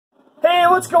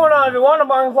what's going on everyone? I'm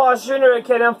Martin Claus Jr. at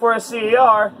KM for a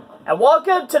CER, and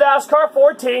welcome to Nascar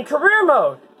 14 Career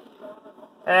Mode.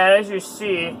 And as you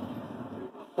see,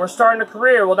 we're starting a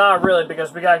career. Well, not really,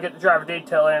 because we gotta get the driver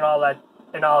detailing and all that,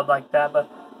 like that.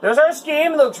 But there's our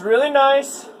scheme. It looks really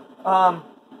nice. Yeah.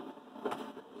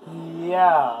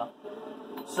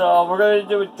 So we're gonna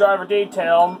do a driver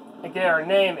detail and get our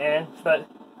name in. But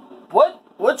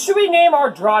what should we name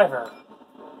our driver?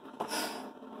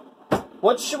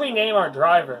 What should we name our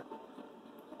driver?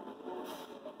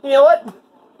 You know what?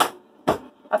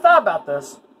 I thought about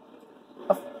this.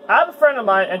 I have a friend of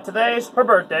mine, and today's her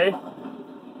birthday.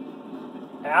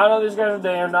 And I don't know if these guys are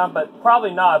dating or not, but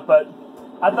probably not. But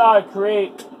I thought I'd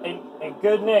create a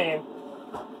good name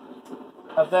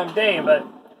of them dating. But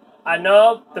I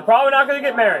know they're probably not going to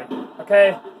get married.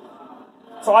 Okay?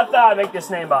 So I thought I'd make this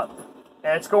name up.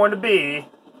 And it's going to be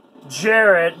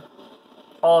Jared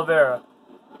Oliveira.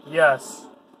 Yes.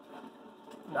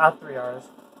 Not 3 R's.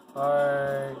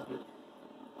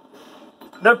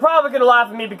 They're probably gonna laugh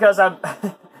at me because I'm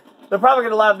they're probably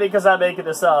gonna laugh at me because I'm making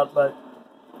this up, but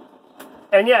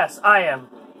and yes, I am.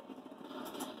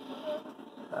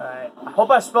 Alright. I hope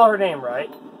I spell her name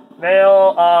right.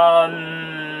 Male,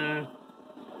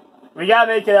 we gotta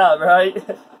make it up, right?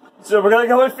 So we're gonna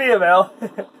go with female.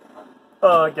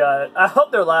 Oh god. I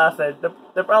hope they're laughing.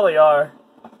 They probably are.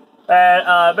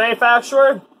 And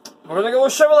manufacturer, we're gonna go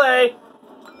with Chevrolet.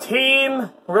 Team,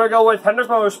 we're gonna go with Hendrick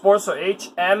Motorsports, so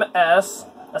HMS.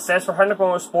 That stands for Hendrick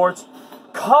Motorsports.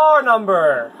 Car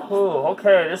number. Ooh,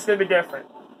 okay, this is gonna be different.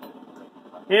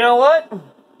 You know what?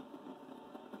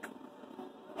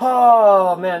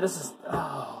 Oh man, this is.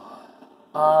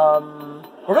 We're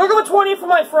gonna go with 20 for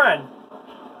my friend.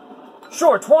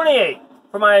 Sure, 28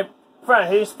 for my friend.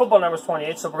 His football number is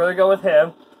 28, so we're gonna go with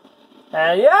him.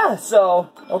 And yeah, so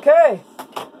okay.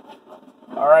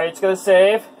 Alright, it's going to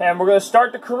save, and we're going to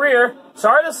start the career.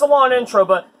 Sorry this is a long intro,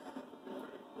 but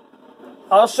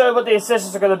I'll show you what the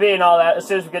assistants are going to be and all that as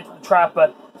soon as we get to the track,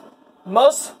 but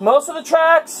most of the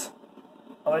tracks,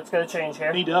 oh, it's going to change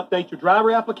here. Need to update your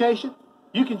driver application?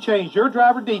 You can change your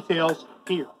driver details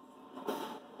here.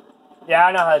 Yeah,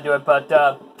 I know how to do it, but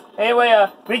anyway,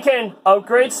 we can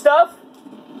upgrade stuff.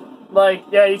 Like,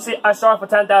 yeah, you see, I start off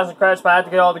with 10,000 credits, but I have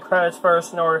to get all the credits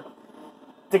first in order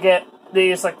to get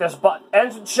these, like this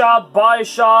engine shop, body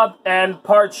shop, and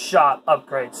parts shop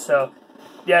upgrades. So,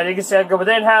 yeah, you can see I go with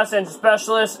in-house engine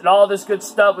specialist and all this good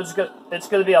stuff, which is good. It's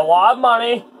going to be a lot of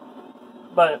money,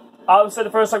 but obviously the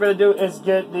first thing I'm going to do is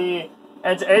get the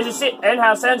engine. As you see,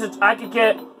 in-house engines, I could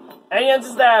get any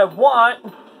engines that I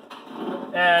want,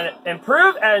 and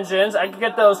improved engines, I could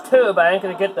get those too, but I ain't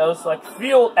going to get those, like,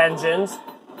 fuel engines.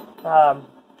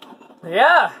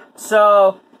 Yeah,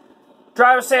 so,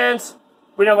 driver stands.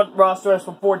 We know what roster is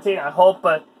from 14, I hope,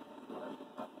 but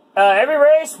every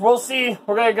race, we'll see.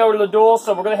 We're going to go to the duel,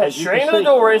 so we're going to head straight into the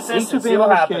duel races and see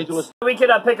what happens. We can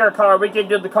pick our car, we can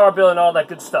do the car build and all that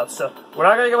good stuff, so we're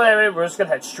not going to go there, we're just going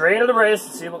to head straight into the race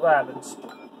and see what happens.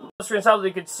 On the screen itself,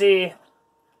 you can see,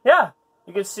 yeah,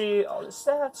 you can see all the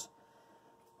stats.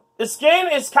 This game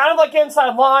is kind of like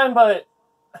Inside Line, but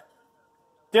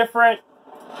different.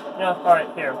 Yeah,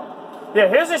 alright, here. Yeah,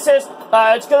 here's the assist.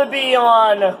 It's going to be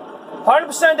on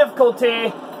 100%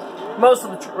 difficulty, most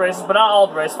of the races, but not all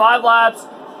the races. 5 laps.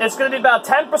 It's going to be about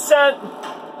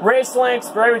 10% race lengths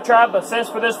for every track, but since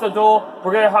for this the duel,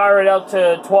 we're going to hire it out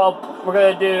to 12. We're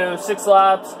going to do 6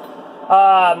 laps.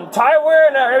 Tire wear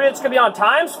and everything's going to be on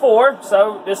 ×4,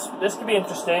 so this could be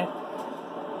interesting.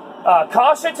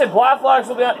 Cautions and black flags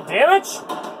will be on. Damage?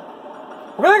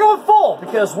 We're going to go with full,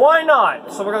 because why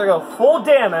not? So we're going to go full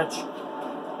damage.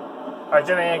 Alright,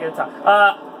 Jimmy ain't going to talk.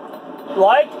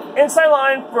 Like Inside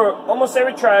Line for almost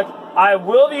every track, I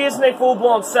will be using a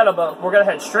full-blown setup, but we're going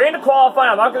to head straight into qualifying.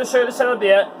 I'm not going to show you the setup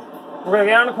yet. We're going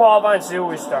to get on to qualifying and see where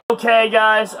we start. Okay,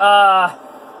 guys, look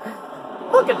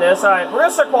at this. Alright, we're going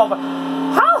to start qualifying.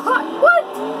 How high? What?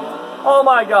 Oh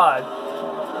my god.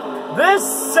 This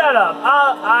setup,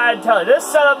 I tell you, this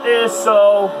setup is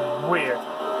so weird.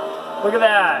 Look at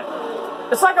that.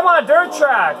 It's like I'm on a dirt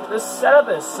track. This setup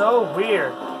is so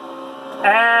weird.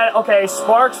 And, okay,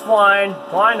 sparks flying.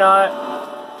 Why not?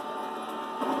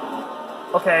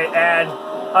 Okay, and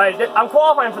alright, I'm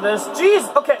qualifying for this. Jeez,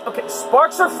 okay,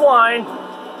 sparks are flying.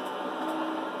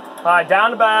 Alright, down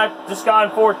the back. Just got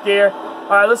in 4th gear.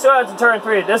 Alright, let's go out to turn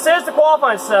 3. This is the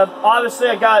qualifying setup. Obviously,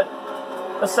 I got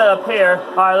a setup here.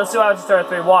 Alright, let's go out to turn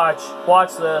 3. Watch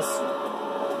this.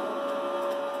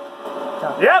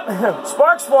 Yep,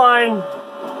 sparks flying.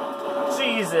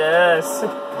 Jesus.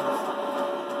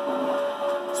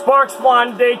 Sparks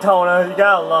flying to Daytona. You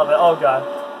gotta love it. Oh, God.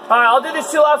 Alright, I'll do these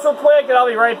 2 laps real quick, and I'll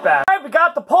be right back. Alright, we got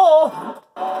got the pole.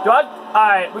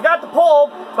 Alright, we got the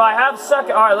pole, but I have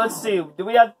second. Alright, let's see. Do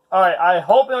we have... Alright, I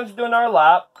hope we don't have to do another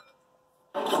lap.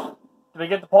 Did we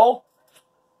get the pole?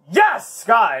 Yes!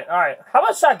 Got it. Alright, how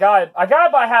much I got it? I got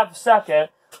it by half a second.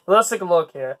 Let's take a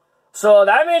look here. So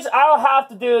that means I don't have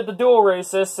to do the dual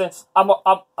races since I'm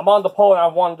on the pole and I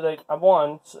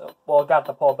won. So, well, I got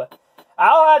the pole, but I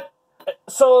don't have...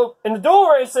 So, in the dual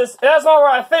races, it doesn't matter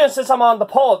where I finish since I'm on the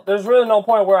pole. There's really no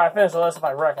point where I finish unless if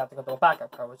I wreck, I have to go to a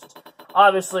backup car, which is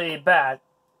obviously bad.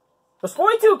 There's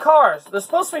 42 cars. There's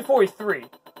supposed to be 43.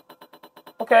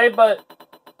 Okay, but...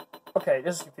 Okay,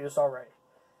 this is confused already.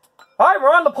 Alright,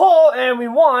 we're on the pole, and we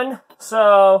won.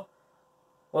 So,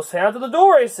 let's head on to the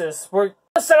dual races. I'm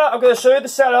going to show you the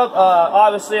setup.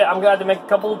 Obviously, I'm going to have to make a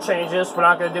couple of changes. We're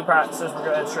not going to do practices. We're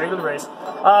going to head straight to the race.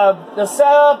 The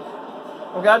setup...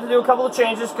 We're going to have to do a couple of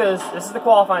changes because this is the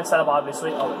qualifying setup,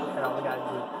 obviously. Oh, wait, hang on, we got to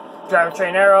do driver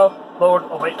train arrow,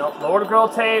 lower the grill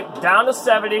tape, down to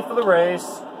 70 for the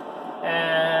race.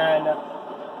 And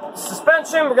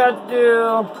suspension, we're going to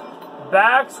do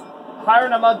backs, higher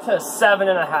them up to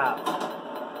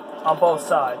 7.5 on both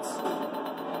sides.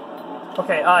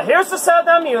 Okay, here's the setup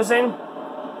that I'm using.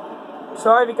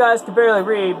 Sorry if you guys can barely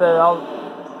read, but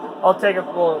I'll take a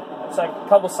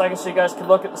couple seconds so you guys can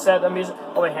look at the setup I'm using.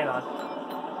 Oh, wait, hang on.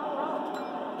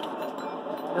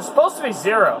 It's supposed to be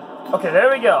 0. Okay, there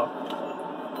we go.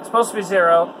 It's supposed to be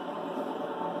 0.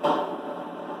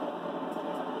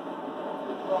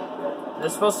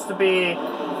 It's supposed to be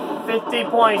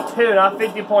 50.2, not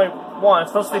 50.1.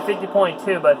 It's supposed to be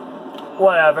 50.2, but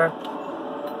whatever.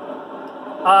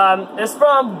 It's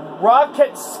from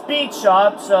Rocket Speed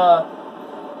Shops. I'll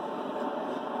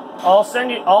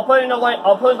put in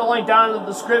the link down in the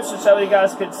description so you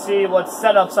guys can see what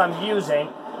setups I'm using.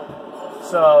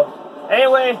 So.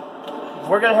 Anyway,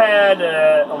 we're going to head,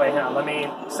 oh wait, hang on, let me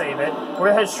save it. We're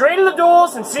going to head straight to the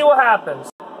duels and see what happens.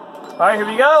 Alright, here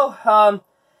we go.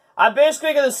 I'm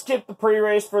basically going to skip the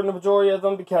pre-race for the majority of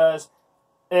them because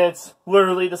it's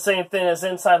literally the same thing as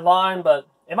inside line, but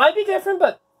it might be different,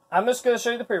 but I'm just going to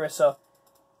show you the pre-race, so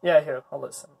yeah, here, I'll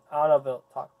listen. I don't know if they'll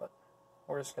talk, but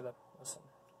we're just going to listen,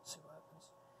 see what happens.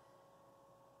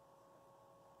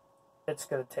 It's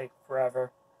going to take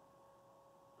forever.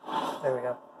 There we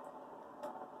go.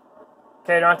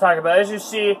 Okay, now I'm talking about, as you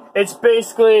see, it's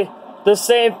basically the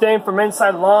same thing from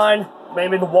inside line.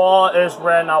 Maybe the wall is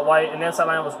red, not white, and the inside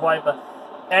line was white, but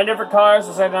and different cars,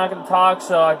 so I'm not going to talk,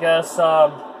 so I guess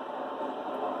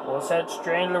we'll head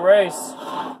straight into the race.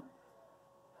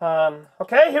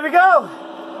 Okay, here we go.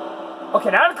 Okay,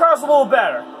 now the car's a little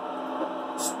better.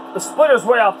 The splitter's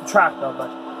way off the track though, but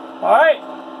alright.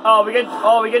 Oh,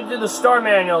 we get to do the start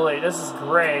manually. This is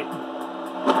great.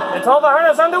 And 1200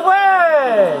 is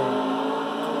underway!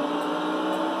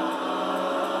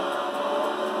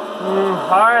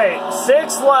 Alright,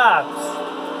 6 laps.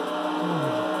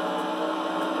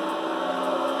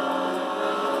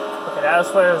 Okay, now the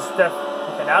splitter's different.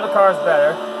 Okay, now the car's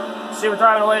better. See, we're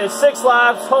driving away 6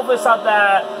 laps. Hopefully it's not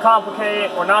that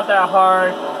complicated or not that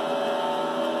hard.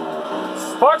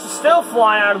 Sparks are still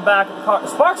flying out of the back of the car.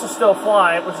 Sparks are still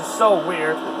flying, which is so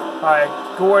weird. Alright,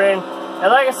 Gordon.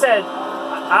 And like I said,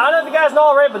 I don't know if you guys know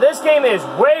already, but this game is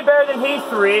way better than Heat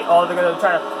 3. Oh, they're going to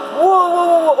try to...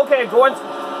 Whoa. Okay, Gordon.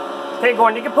 Okay,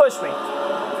 Gordon, you can push me.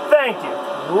 Thank you.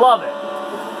 Love it.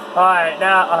 Alright,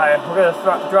 now, we're going to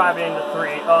drive it into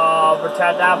 3. Oh,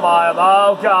 protect that bottom.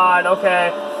 Oh, God, okay.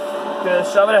 Gonna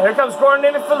shove it in. Here comes Gordon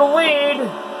in for the lead.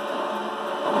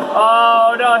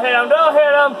 Oh, don't hit him, don't hit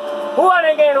him. Ooh, I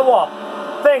didn't get in the wall.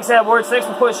 Thanks, Edwards. Thanks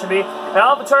for pushing me. And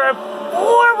off the turn,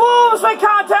 Wolves make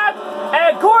contact,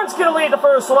 and Gordon's gonna lead the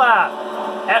first lap.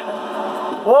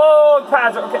 Whoa,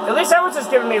 Patrick. Okay, at least Edwards is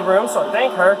giving me room, so I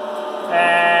thank her.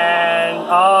 And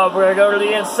we're gonna go to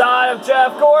the inside of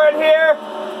Jeff Gordon here.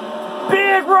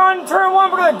 Big run, turn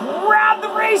 1. We're gonna grab the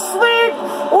race lead.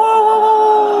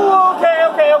 Whoa. Okay.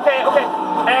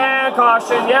 And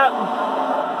caution. Yep.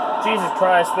 Jesus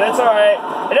Christ, but it's alright.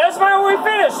 It doesn't matter where we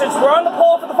finish, since we're on the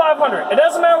pole for the 500. It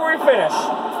doesn't matter where we finish.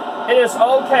 It is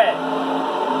okay.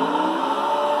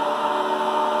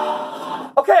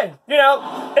 Okay, you know,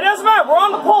 it doesn't matter. We're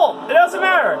on the pole. It doesn't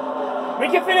matter. We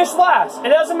can finish last. It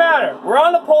doesn't matter. We're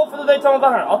on the pole for the Daytona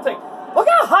 500. I'll take... Look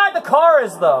how high the car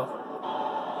is, though.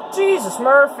 Jesus,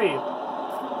 Murphy.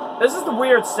 This is the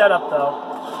weird setup, though.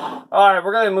 Alright,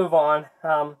 we're going to move on.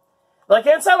 Like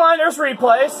inside line, there's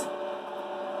replays.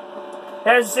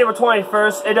 As you see, we're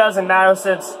 21st. It doesn't matter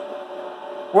since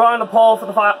we're on the pole for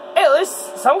the 5. Hey, at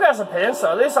least some guys are pinned, so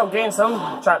at least I'll gain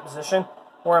some track position.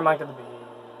 Where am I going to be?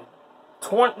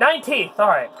 19th.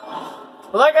 Alright.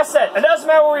 But like I said, it doesn't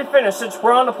matter where we finish since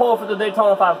we're on the pole for the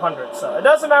Daytona 500. So it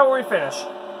doesn't matter where we finish.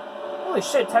 Holy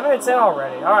shit, 10 minutes in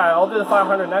already. Alright, I'll do the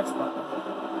 500 next month.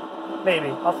 Maybe.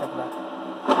 I'll think about it.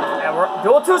 And we're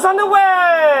dual 2's on the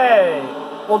way!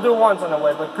 We'll do 1's on the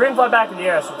way, but green flag back in the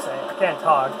air, I should say. I can't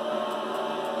talk.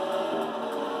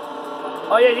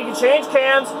 Oh yeah, you can change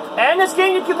cams. And in this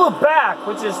game you can look back,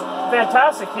 which is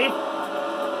fantastic. He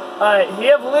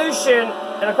Evolution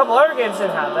and a couple other games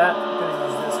didn't have that. I'm gonna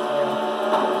use this cam.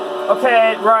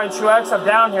 Okay, Ryan Truex, I'm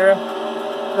down here.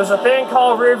 There's a thing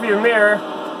called rear view mirror.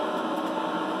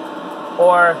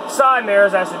 Or side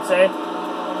mirrors, I should say.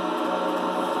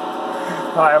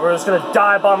 Alright, we're just gonna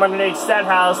dive bomb underneath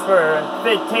Stenhouse for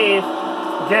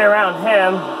 15th. Get around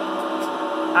him.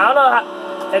 I don't know how.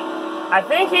 I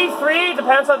think E3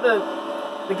 depends on the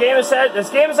game is said. This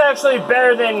game is actually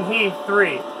better than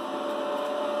E3.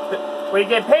 When you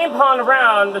get ping pong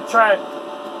around to try,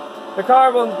 the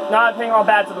car will not ping pong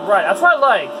back to the right. That's what I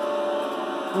like.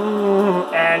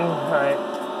 And alright,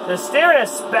 the steering is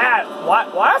spat.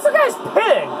 Why is the guys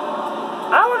pitting?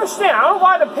 I don't understand. I don't know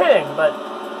why they're pitting, but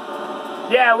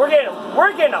yeah, we're getting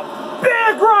a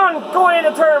big run going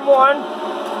into turn 1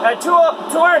 at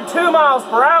 202 miles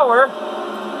per hour.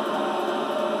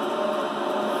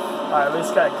 Alright, we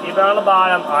just gotta keep it on the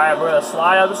bottom. Alright, we're gonna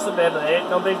slide up just a bit, but it ain't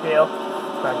no big deal.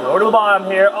 Gotta go to the bottom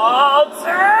here. Oh,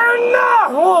 turn!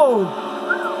 Whoa!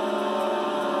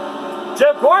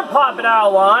 Jeff Gordon popping out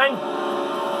of line.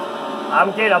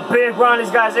 I'm getting a big run,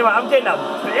 these guys. Anyway, I'm getting a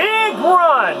big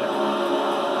run!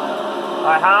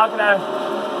 Alright, how can I...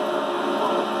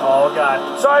 Oh,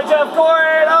 God. Sorry, Jeff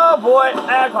Gordon! Oh, boy.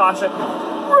 And caution.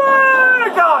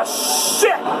 Oh,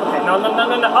 shit! Okay, no.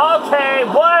 Okay,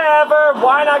 whatever.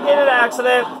 Why not get an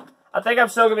accident? I think I'm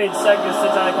still gonna be in second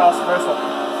since I cost the first one.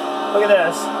 Look at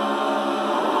this.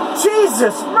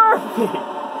 Jesus, Murphy!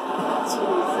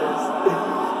 Jesus.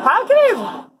 How can he...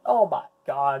 Oh my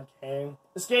God, game.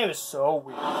 This game is so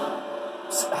weird.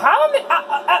 How many...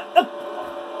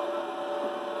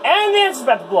 And the engine's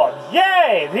about to blow up.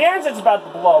 Yay! The engine's about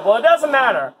to blow up. Well, it doesn't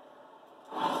matter.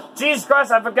 Jesus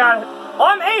Christ, I forgot. Oh,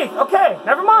 I'm 8th. Okay,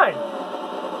 never mind.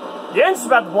 The engine's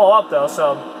about to blow up, though,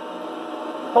 so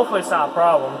hopefully it's not a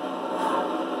problem.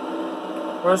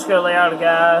 We're just gonna lay out the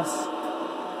gas.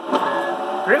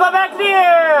 Green light back in the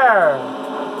air!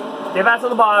 Get back to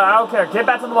the bottom. I don't care. Get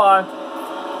back to the bottom.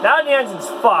 Now the engine's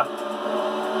fucked.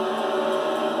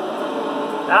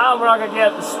 Now we're not gonna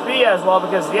get the speed as well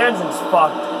because the engine's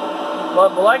fucked.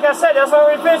 But like I said, that's why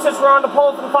we finished since we're on the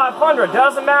pole for the 500.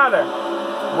 Doesn't matter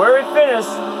where we finish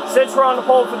since we're on the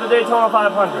pole for the Daytona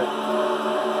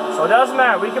 500. So it doesn't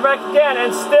matter. We can wreck again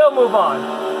and still move on.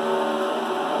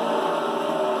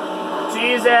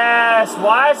 Jesus,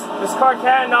 why is this car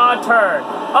cannot turn?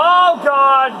 Oh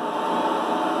God.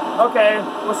 Okay,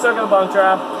 we're stuck in the bump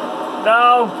trap.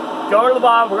 No, go to the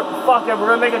bottom. Fuck it, we're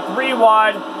gonna make it 3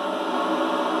 wide.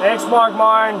 Thanks, Mark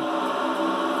Martin.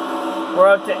 We're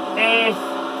up to 8th.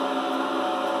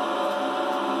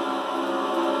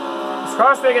 This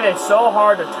car's making it so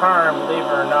hard to turn, believe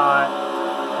it or not.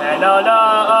 And oh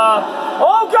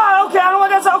God, okay, I don't know what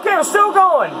that's. Okay, we're still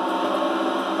going.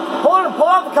 Pull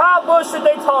up the Kyle Busch to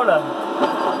Daytona.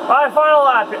 Alright, final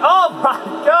lap here. Oh my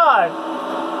God.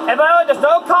 And by the way, there's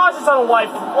no cautions on the white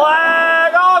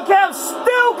flag. Okay, I'm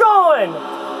still going.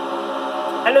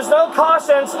 And there's no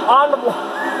cautions on the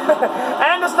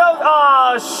and there's no...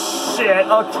 Oh, shit.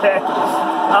 Okay.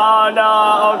 Oh,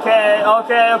 no.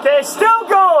 Okay. Still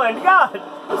going. God.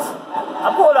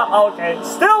 I pulled up. Okay.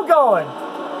 Still going.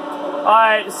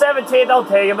 Alright, 17th. I'll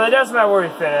take it, but it doesn't matter where we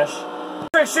finish.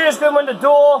 Shooter's going to win the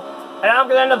duel, and I'm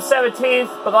going to end up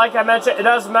 17th. But like I mentioned, it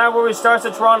doesn't matter where we start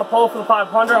since we're on the pole for the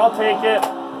 500. I'll take it.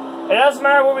 It doesn't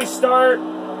matter where we start.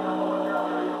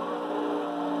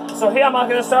 So here I'm not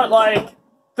going to start like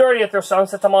 30th or something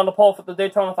since I'm on the pole for the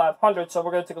Daytona 500, so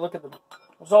we're going to take a look at the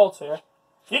results here.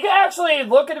 You can actually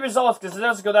look at the results because it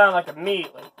doesn't go down like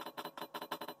immediately.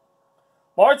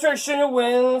 Martin Jr.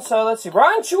 wins, so let's see.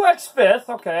 Ryan Truex 5th,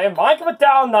 okay. Mike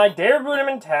McDowell 9th, David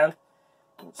Ruderman 10th.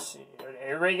 Let's see.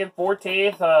 Reagan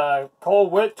 14th, Cole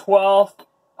Witt 12th.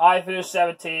 I finished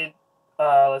 17th.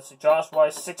 Let's see. Josh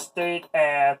Weiss 16th,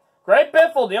 and Greg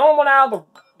Biffle, the only one out of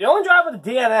the only driver with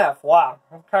the DNF. Wow.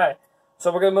 Okay.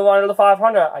 So we're going to move on to the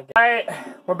 500. Alright,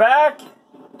 we're back.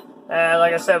 And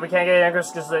like I said, we can't get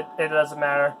anchors because it doesn't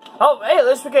matter. Oh, hey, at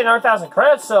least we get 9,000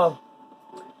 credits, so...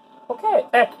 Okay.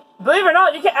 Hey, believe it or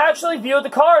not, you can actually view the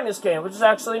car in this game, which is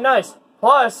actually nice.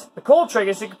 Plus, the cool trick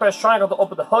is you can press triangle to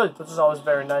open the hood, which is always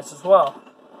very nice as well.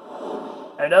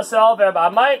 And it does say all there, but I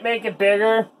might make it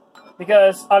bigger.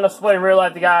 Because on display in real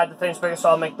life, the guy had the things bigger, so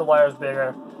I'll make the wires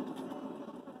bigger.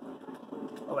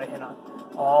 Oh, wait, hang on.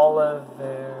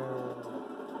 Oliver.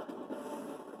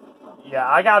 Yeah,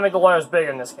 I gotta make the letters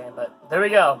bigger in this game, but there we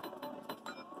go.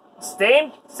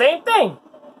 Same thing.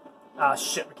 Ah,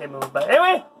 shit, we can't move. But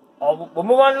anyway, we'll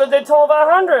move on to the Daytona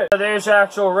 500. There's your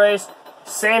actual race.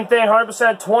 Same thing,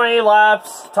 100%, 20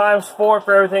 laps, times 4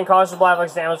 for everything, causes black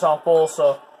flags damage on full,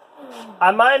 so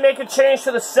I might make a change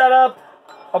to the setup.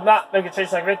 I'm not making a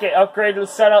change, like make an upgrade to the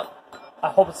setup. I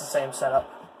hope it's the same setup.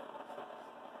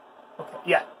 Okay,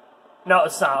 yeah. No,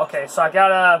 it's not. Okay, so I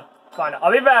gotta find out.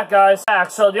 I'll be back, guys.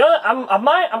 So the other, I'm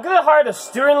gonna hire the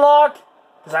steering lock,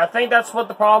 because I think that's what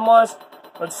the problem was.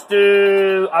 Let's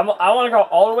do, I want to go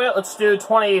all the way up. Let's do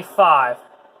 25.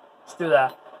 Let's do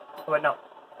that. Oh, wait, no.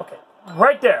 Okay.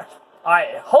 Right there.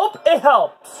 I hope it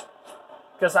helps.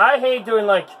 Because I hate doing,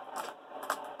 like,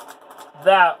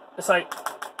 that. It's like,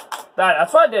 that.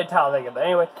 That's what I did at Talladega. But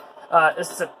anyway,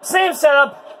 it's the same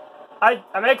setup. I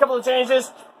made a couple of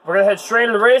changes. We're going to head straight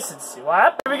into the race and see what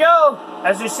happens. Here we go.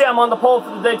 As you see, I'm on the pole for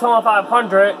the Daytona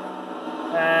 500.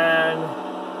 And,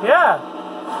 yeah.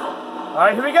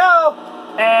 Alright, here we go.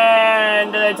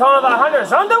 And the Daytona 500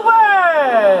 is underway!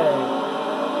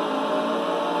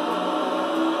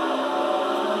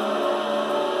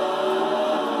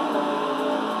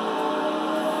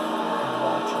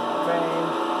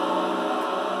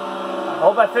 I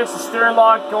hope I fixed the steering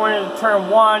lock going into turn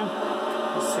 1.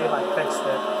 Let's see if I fixed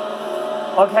it.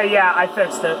 Okay, yeah, I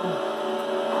fixed it.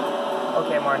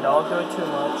 Okay, Martin, don't do it too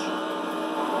much.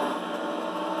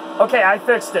 Okay, I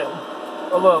fixed it.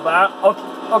 A little bit.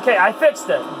 Okay, I fixed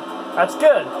it. That's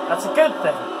good. That's a good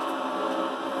thing.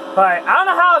 Alright, I don't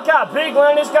know how it got big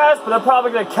on these guys, but they're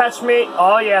probably going to catch me.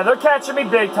 Oh, yeah, they're catching me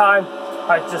big time.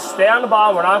 Alright, just stay on the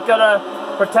bottom. We're not going to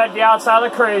protect the outside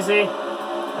of the crazy.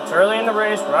 It's early in the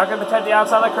race. We're not going to protect the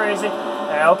outside of the crazy.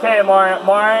 Okay,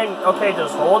 Martin. Okay,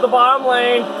 just hold the bottom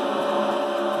lane.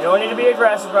 You don't need to be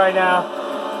aggressive right now.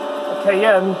 Okay,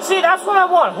 yeah. See, that's what I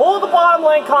want. Hold the bottom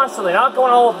lane constantly, not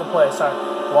going all over the place.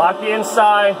 Alright, block the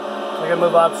inside. We're going to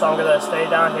move up, so I'm going to stay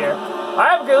down here.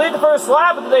 Alright, we're going to lead the first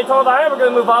lap of the Daytona 500. We're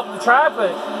going to move up the track, but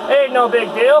it ain't no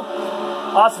big deal.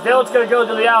 Austin Dillon's going to go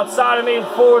to the outside of me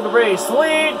for the race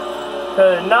lead.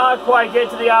 Could not quite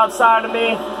get to the outside of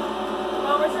me.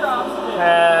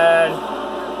 And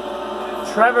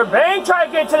Trevor Bang tried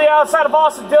to get to the outside of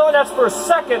Austin Dillon. That's for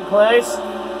second place.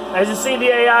 As you see,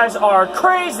 the AIs are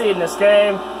crazy in this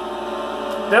game.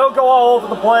 They'll go all over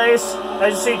the place.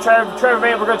 As you see, Trevor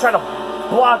Bang, we're going to try to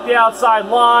block the outside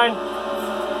line.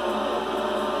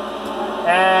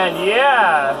 And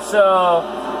yeah, so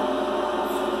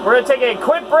we're going to take a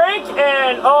quick break.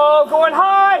 And oh, going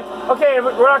high. Okay,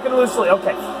 we're not going to lose.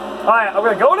 Okay. Alright, I'm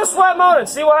going to go into sweat mode and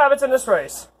see what happens in this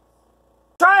race.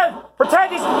 Try to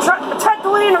protect the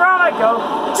lead, and around I go.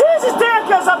 Jesus, damn,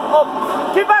 because I'm, oh,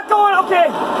 get back going, okay.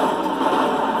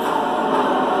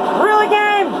 Really,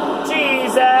 game?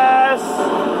 Jesus.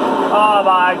 Oh,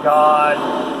 my God.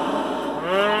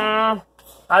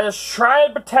 I just tried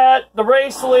to protect the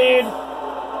race lead,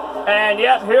 and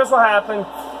yep, here's what happened.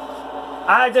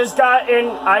 I just got in,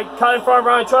 I cut in front of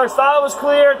Ronnie Trucks, thought it was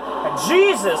cleared, and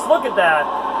Jesus, look at that.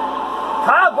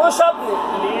 Kyle Busch up in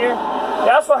the air.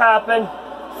 That's what happened.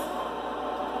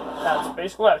 That's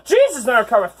basically what happened. Jesus, another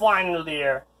car went flying into the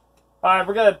air. Alright,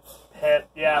 we're gonna pit.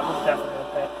 Yeah, we're definitely gonna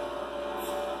pit.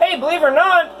 Hey, believe it or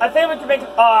not, I think we can make it.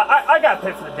 I got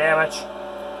pit for the damage.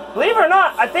 Believe it or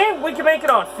not, I think we can make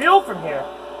it on fuel from here.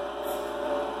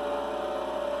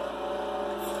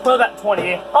 Well, that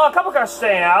 28. Oh, a couple cars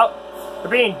staying out. They're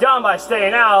being dumb by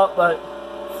staying out, but.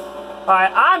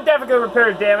 Alright, I'm definitely going to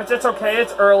repair the damage. It's okay,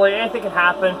 it's early, anything can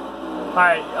happen.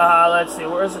 Alright, let's see,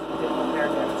 where is it? Repair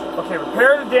damage. Okay,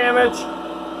 repair the damage.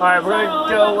 Alright, we're going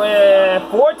to go with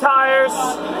 4 tires.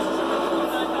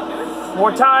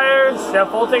 4 tires, yeah,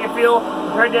 full tank of fuel,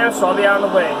 repair damage, so I'll be out on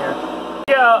the way here.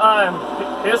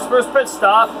 Yeah, here's the first pit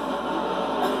stop.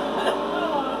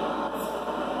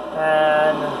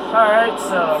 And, alright,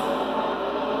 so,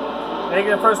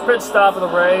 making the first pit stop of the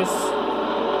race.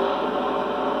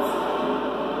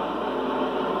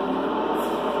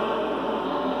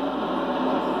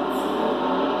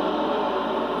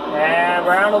 And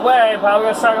we're on the way. Probably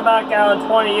going to suck it back out in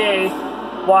 28.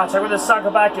 Watch, I'm going to suck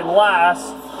it back in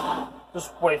last.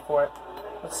 Just wait for it.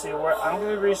 Let's see where I'm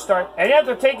going to restart. And you have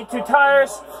to take 2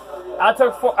 tires. I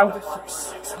took 4. I'm going to take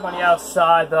 6 on the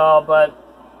outside though, but.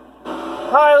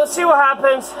 Alright, let's see what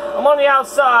happens. I'm on the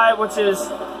outside, which is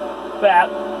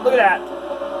bad. Look at that.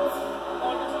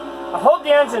 I hope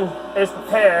the engine is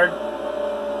prepared.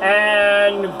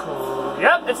 And.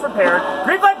 Yep, it's prepared.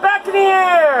 Green light back in the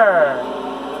air!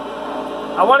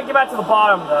 I want to get back to the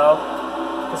bottom though,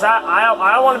 because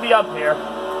I don't want to be up here.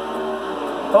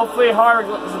 Hopefully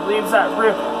Harvick leaves that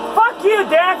rear. Fuck you,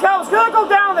 Dan. I was gonna go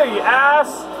down there, you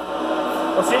ass.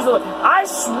 Well, she's I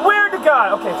swear to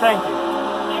God. Okay, thank you.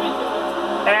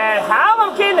 And how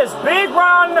I'm getting this big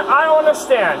run, I don't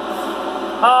understand.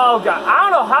 Oh God, I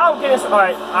don't know how I'm getting this. All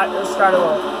right, let's start it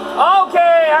over.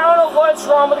 Okay, I don't know what's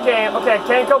wrong with the game. Okay,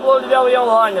 can't go below the W on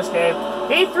the line this game.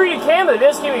 E3 you can, but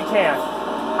this game you can't.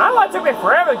 I don't know why it took me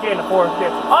forever to get in the fourth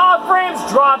gear. Oh, frames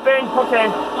dropping. Okay,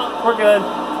 we're good.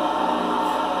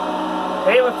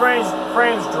 Hate when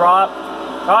frames drop.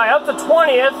 Alright, up to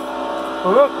 20th.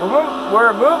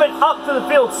 We're moving up to the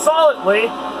field solidly.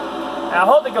 And I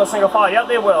hope they go single file. Yep,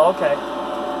 they will. Okay.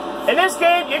 In this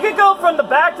game, you can go from the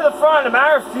back to the front in a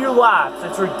matter of a few laps.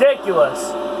 It's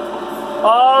ridiculous.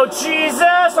 Oh,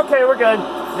 Jesus. Okay, we're good.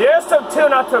 Theirs took 2,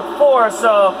 not took 4,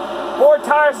 so 4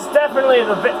 tires is definitely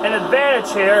an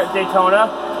advantage here at Daytona.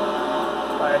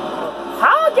 Alright.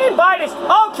 How am I getting by this?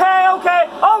 Okay.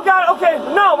 Oh God, okay.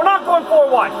 No, we're not going 4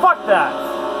 wide. Fuck that.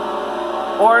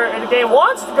 Or the game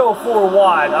wants to go 4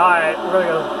 wide. Alright, we're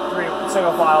gonna go 3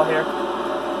 single file here.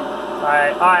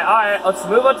 Alright. Let's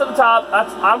move up to the top.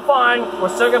 I'm fine. We're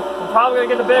probably gonna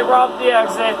get the big run off the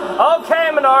exit. Okay,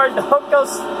 Menard, don't go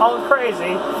all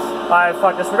crazy. Alright,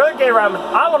 fuck this. We're gonna get around.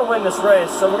 I want to win this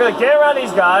race, so we're gonna get around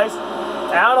these guys.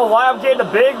 And I don't know why I'm getting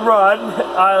a big run.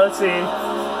 Alright, let's see.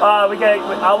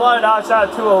 I wanted outside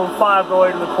of 205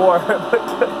 going to the corner, but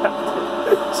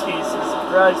Jesus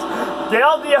Christ. Get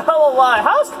out the yellow line.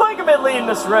 How's Clinker been leading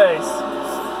this race?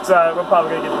 So we're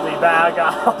probably going to get the lead back.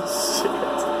 Oh, shit.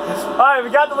 Alright, we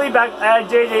got the lead back. And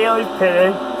JJ Haley's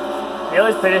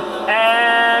pitting.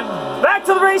 And back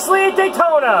to the race lead,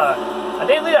 Daytona. I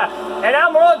didn't lead that. And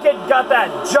Almirola got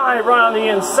that giant run on the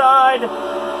inside.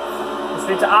 Which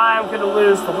means I'm going to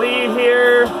lose the lead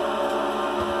here.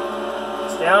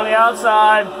 Stay on the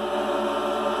outside.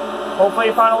 Hopefully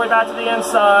you find a way back to the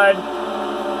inside.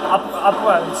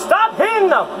 Up. Stop hitting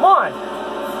them! Come on!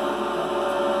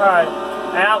 Alright.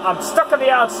 And I'm stuck on the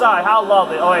outside. How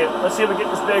lovely. Oh wait, let's see if we get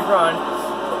this big run.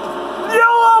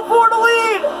 Yellow for the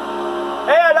lead!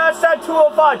 And that's that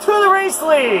 205 to the race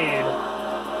lead.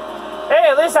 Hey,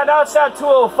 at least I notched out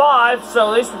 205, so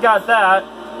at least we got that.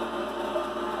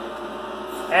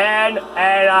 And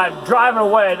I'm driving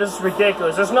away. This is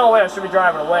ridiculous. There's no way I should be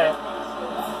driving away.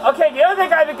 Okay, the other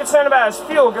thing I'd be concerned about is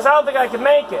fuel, because I don't think I can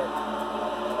make it.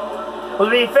 Well,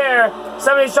 to be fair,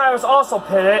 some of these drivers also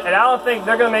pitted, and I don't think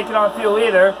they're going to make it on fuel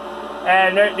either.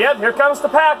 And, yep, here comes the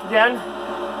pack again.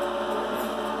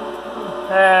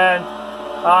 And,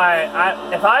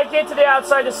 alright, if I get to the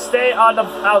outside, just stay on the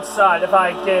outside if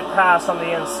I get past on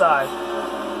the inside.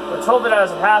 Let's hope that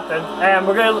doesn't happen. And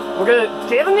we're gonna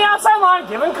give them the outside line,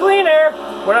 give them clean air.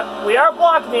 We are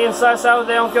blocking the inside so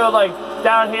they don't go like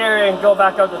down here and go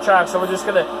back up the track. So we're just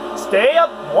gonna stay up,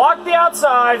 block the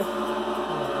outside,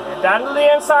 get down to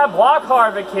the inside, block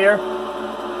Harvick here.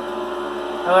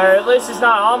 Or at least he's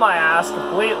not on my ass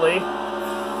completely.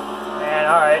 And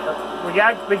alright, we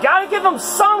gotta give them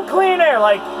some clean air.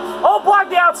 Like, oh, block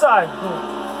the outside.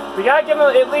 We gotta give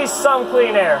them at least some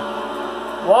clean air.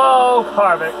 Whoa,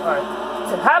 Harvick. Alright.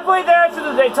 So halfway there to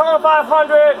the Daytona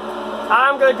 500.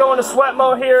 I'm going to go into sweat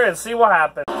mode here and see what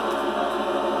happens.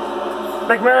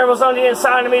 McMahon was on the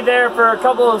inside of me there for a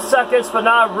couple of seconds, but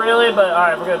not really. But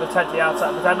alright, we're going to protect the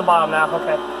outside. Protect the bottom now.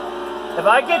 Okay. If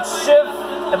I get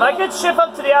shift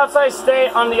up to the outside, stay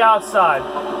on the outside.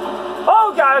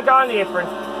 Oh, God, I got on the apron.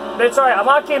 But it's alright. I'm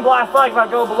not getting black flag if I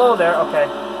go below there. Okay.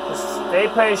 Just stay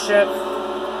patient.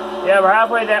 Yeah, we're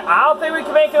halfway there. I don't think we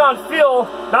can make it on fuel.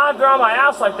 Not if they're on my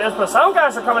ass like this, but some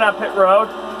guys are coming out pit road.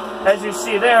 As you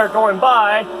see there, going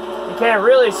by. You can't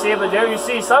really see it, but there you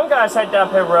see some guys head down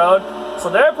pit road.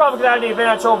 So they're probably going to have the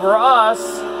advantage over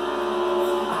us.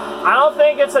 I don't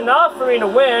think it's enough for me to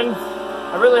win.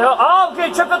 I really hope. Oh,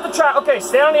 okay, tripped up the track. Okay,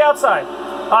 stay on the outside.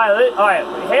 Alright,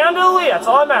 hand to the lead. That's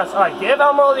all that matters. Alright, give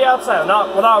Almirola the outside.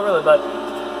 Well, not really, but.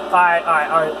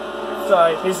 Alright. So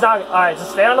he's not. Alright,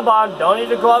 just stay on the bottom. Don't need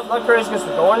to go up like crazy because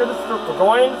we're going into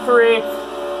 3.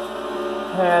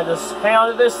 And just hang on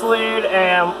to this lead.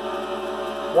 And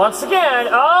once again,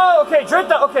 oh, okay, drift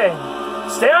up. Okay,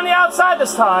 stay on the outside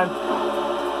this time.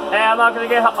 And I'm not gonna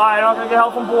get. Alright, I'm not gonna get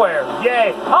help from Boyer.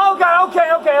 Yay! Oh God.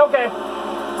 Okay.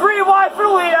 3 wide for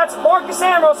the lead. That's Marcus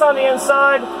Ambrose on the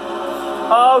inside.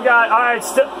 Oh God. Alright,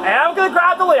 and I'm gonna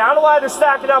grab the lead. I don't know why they're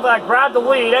stacking up, but I grabbed the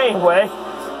lead anyway.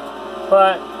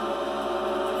 But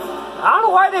I don't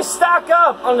know why they stack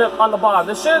up on the bottom.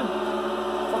 They should.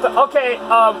 Okay,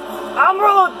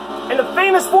 Almirola in the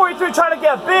famous 43 trying to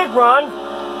get a big run,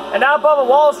 and now Bubba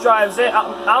Wallace drives it.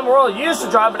 Almirola used to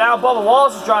drive, but now Bubba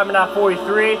Wallace is driving that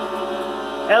 43.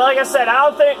 And like I said, I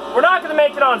don't think we're not going to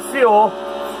make it on fuel.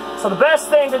 So the best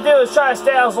thing to do is try to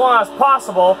stay as long as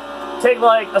possible. Take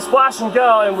like a splash and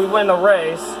go, and we win the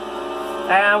race.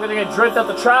 And I'm gonna get drift up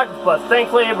the track, but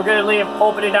thankfully we're gonna leave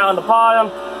opening down the bottom.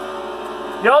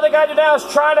 The other guy now is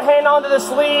trying to hang on to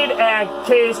this lead, and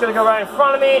Katie's gonna go right in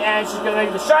front of me, and she's gonna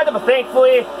make the shot, but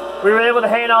thankfully we were able to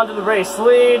hang on to the race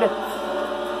lead.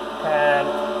 And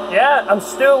yeah, I'm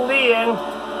still leading.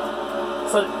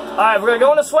 So alright, we're gonna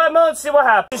go into sweat mode and see what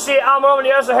happens. You see, I'm over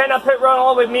the other heading up pit road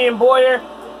all with me and Boyer.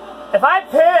 If I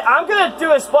pit, I'm gonna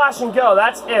do a splash and go.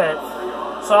 That's it.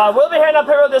 So I will be heading up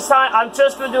pit road this time. I'm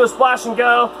just gonna do a splash and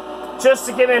go, just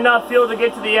to give me enough fuel to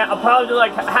get to the end. I'll probably do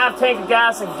like half tank of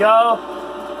gas and go,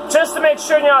 just to make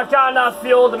sure I've got enough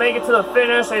fuel to make it to the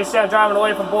finish. So you see, I'm driving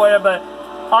away from Boyer, but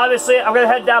obviously I'm gonna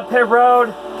head down pit road,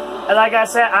 and like I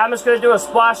said, I'm just gonna do a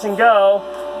splash and go,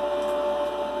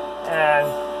 and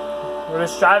we're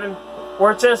just driving.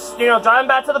 We're just driving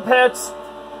back to the pits.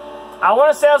 I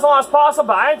want to stay as long as possible,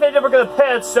 but I didn't think that we're going to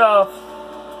pit, so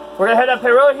we're going to head up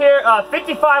pit road here.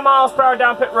 55 miles per hour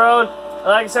down pit road. And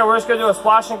like I said, we're just going to do a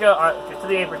splash and go. Alright, get to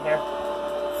the apron here.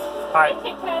 Alright,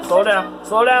 slow down,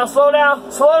 slow down, slow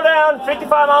down, slow down.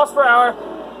 55 miles per hour.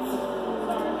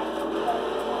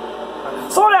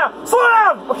 Slow down, slow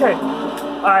down! Okay.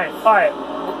 Alright, alright.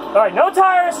 Alright, no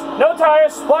tires,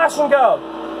 splash and go.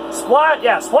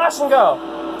 Splash and go.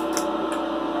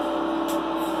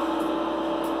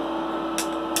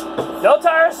 No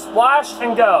tires, splash,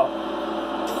 and go.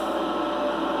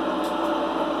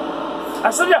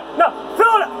 Actually, no,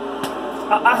 fill it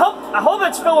up. I hope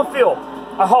it's filled with fuel.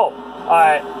 I hope.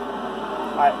 Alright.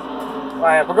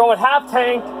 Alright, we're going half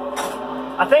tank.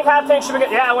 I think half tank should be good.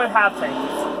 Yeah, I went half tank.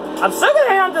 I'm still gonna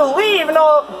hang on to the lead, even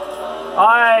though...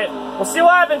 Alright, we'll see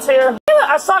what happens here.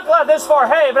 I suck a lot this far.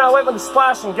 Hey, but I went with the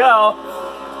splash and go.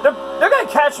 They're gonna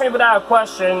catch me without a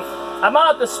question. I'm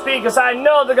out the speed because I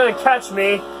know they're gonna catch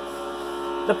me.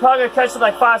 They're probably gonna catch it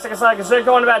like 5 seconds later because they're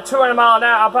going about 200 miles an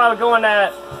hour. I'm probably going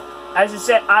at, as you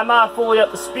said, I'm not fully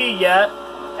up to speed yet.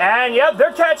 And yep,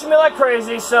 they're catching me like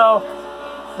crazy, so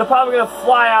they're probably gonna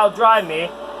fly out, drive me.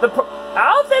 I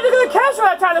don't think they're gonna catch me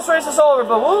by the time this race is over,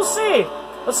 but we'll see.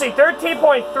 Let's see,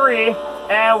 13.3,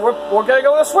 and we're gonna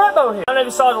go in a sweat mode here. I don't know if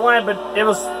you saw the line, but it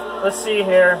was. Let's see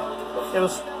here.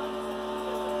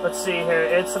 Let's see here.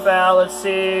 It's about. Let's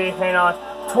see. Hang on.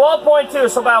 12.2,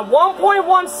 so about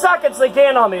 1.1 seconds they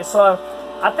gain on me, so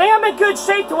I think I'm in good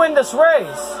shape to win this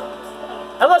race.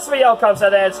 Unless somebody else comes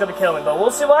at it, it's going to kill me, but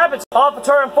we'll see what happens. Off of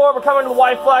turn 4, we're coming to the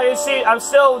white flag. You see, I'm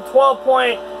still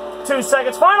 12.2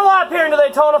 seconds. Final lap here in the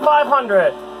Daytona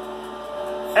 500.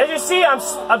 As you see, I'm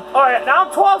alright, now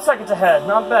I'm 12 seconds ahead.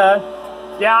 Not bad.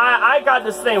 Yeah, I got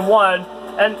this thing won.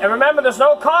 And remember, there's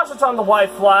no cautions on the white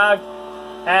flag.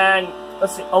 And,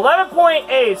 let's see,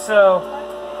 11.8, so...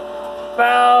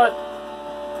 about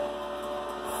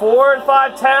 4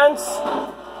 5/10.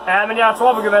 I mean, yeah, it's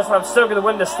all a good mess, but I'm still going to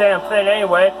win this damn thing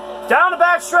anyway. Down the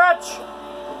back stretch.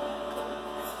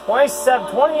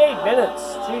 28 minutes.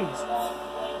 Jeez.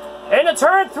 Into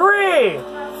turn 3.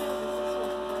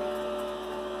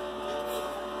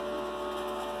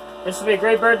 This would be a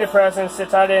great birthday present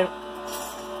since I didn't.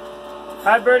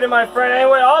 Happy birthday, my friend.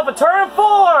 Anyway, off of turn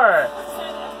 4.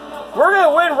 We're going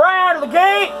to win right out of the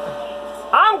gate.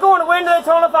 I'm going to win the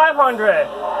Daytona 500.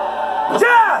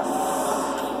 Yes!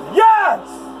 Yes!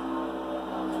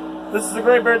 This is a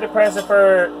great birthday present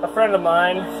for a friend of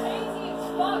mine.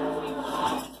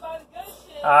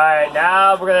 Alright,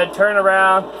 now we're going to turn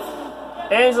around.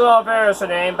 Angela Alvera's her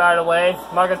name, by the way.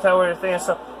 I'm not going to tell her anything.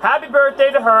 So, happy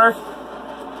birthday to her.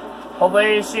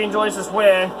 Hopefully she enjoys this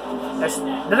win.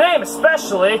 The name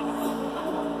especially.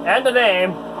 And the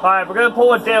name. Alright, we're going to pull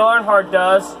what Dale Earnhardt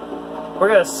does. We're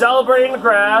going to celebrate in the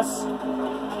grass.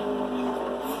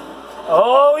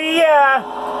 Oh yeah!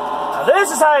 Now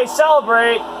this is how you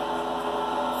celebrate.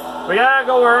 We gotta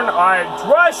go earn. Alright,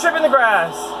 dry strip in the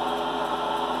grass.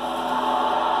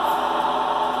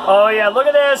 Oh yeah, look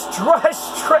at this. Dry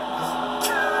strip.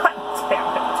 God damn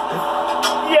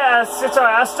it. Yes, it's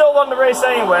alright. I still won the race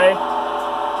anyway.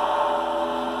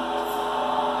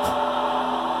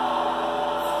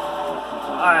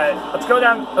 Alright, let's go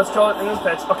down. Let's go in the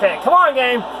pits. Okay, come on,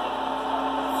 game.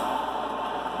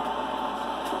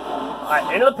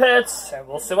 Alright, into the pits, and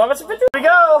we'll see what happens. Here we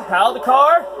go. Out of the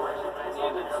car.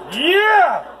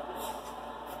 Yeah!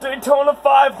 Daytona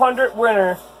 500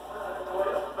 winner.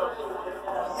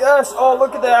 Yes, oh,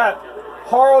 look at that.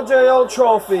 Harl J.O.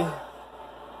 Trophy.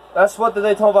 That's what the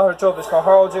Daytona 500 trophy is called.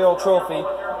 Harl J.O. Trophy.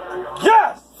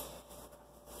 Yes!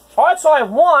 Alright, so I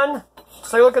won.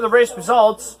 So you look at the race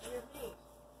results.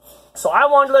 So I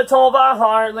won the Daytona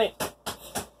 500.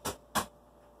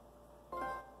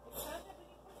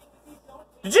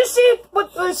 Did you see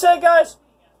what literally said, guys,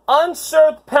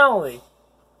 unserved penalty.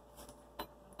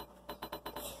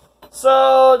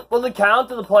 So, will it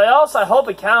count in the playoffs? I hope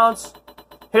it counts.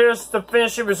 Here's the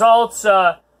finishing results.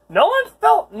 No one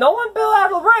bailed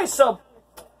out of the race, so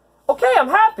okay, I'm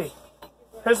happy.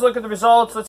 Here's a look at the results. Let's